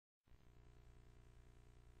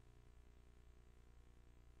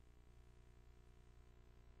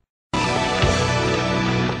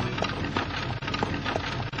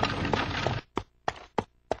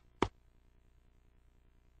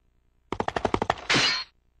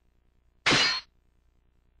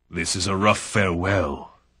This is a rough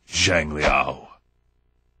farewell, Zhang Liao.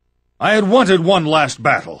 I had wanted one last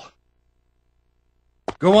battle.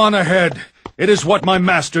 Go on ahead. It is what my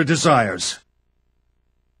master desires.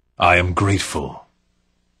 I am grateful.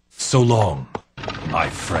 So long, my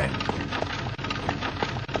friend.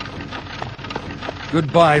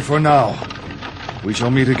 Goodbye for now. We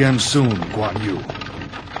shall meet again soon, Guan Yu.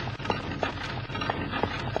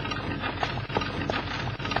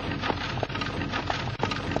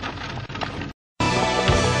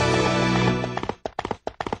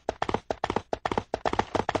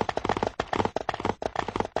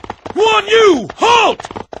 Guan Yu, halt!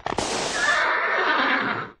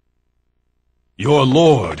 Your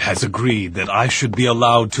lord has agreed that I should be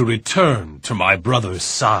allowed to return to my brother's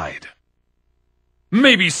side.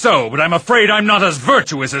 Maybe so, but I'm afraid I'm not as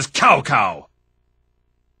virtuous as Cao Cao.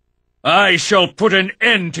 I shall put an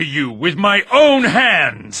end to you with my own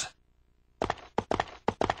hands!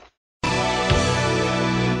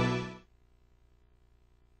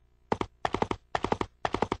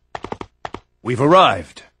 We've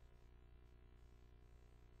arrived.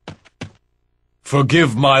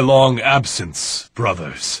 Forgive my long absence,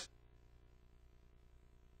 brothers.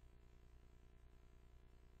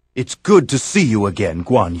 It's good to see you again,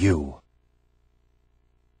 Guan Yu.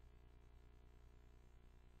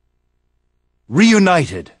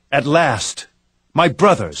 Reunited, at last. My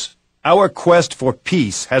brothers, our quest for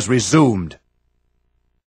peace has resumed.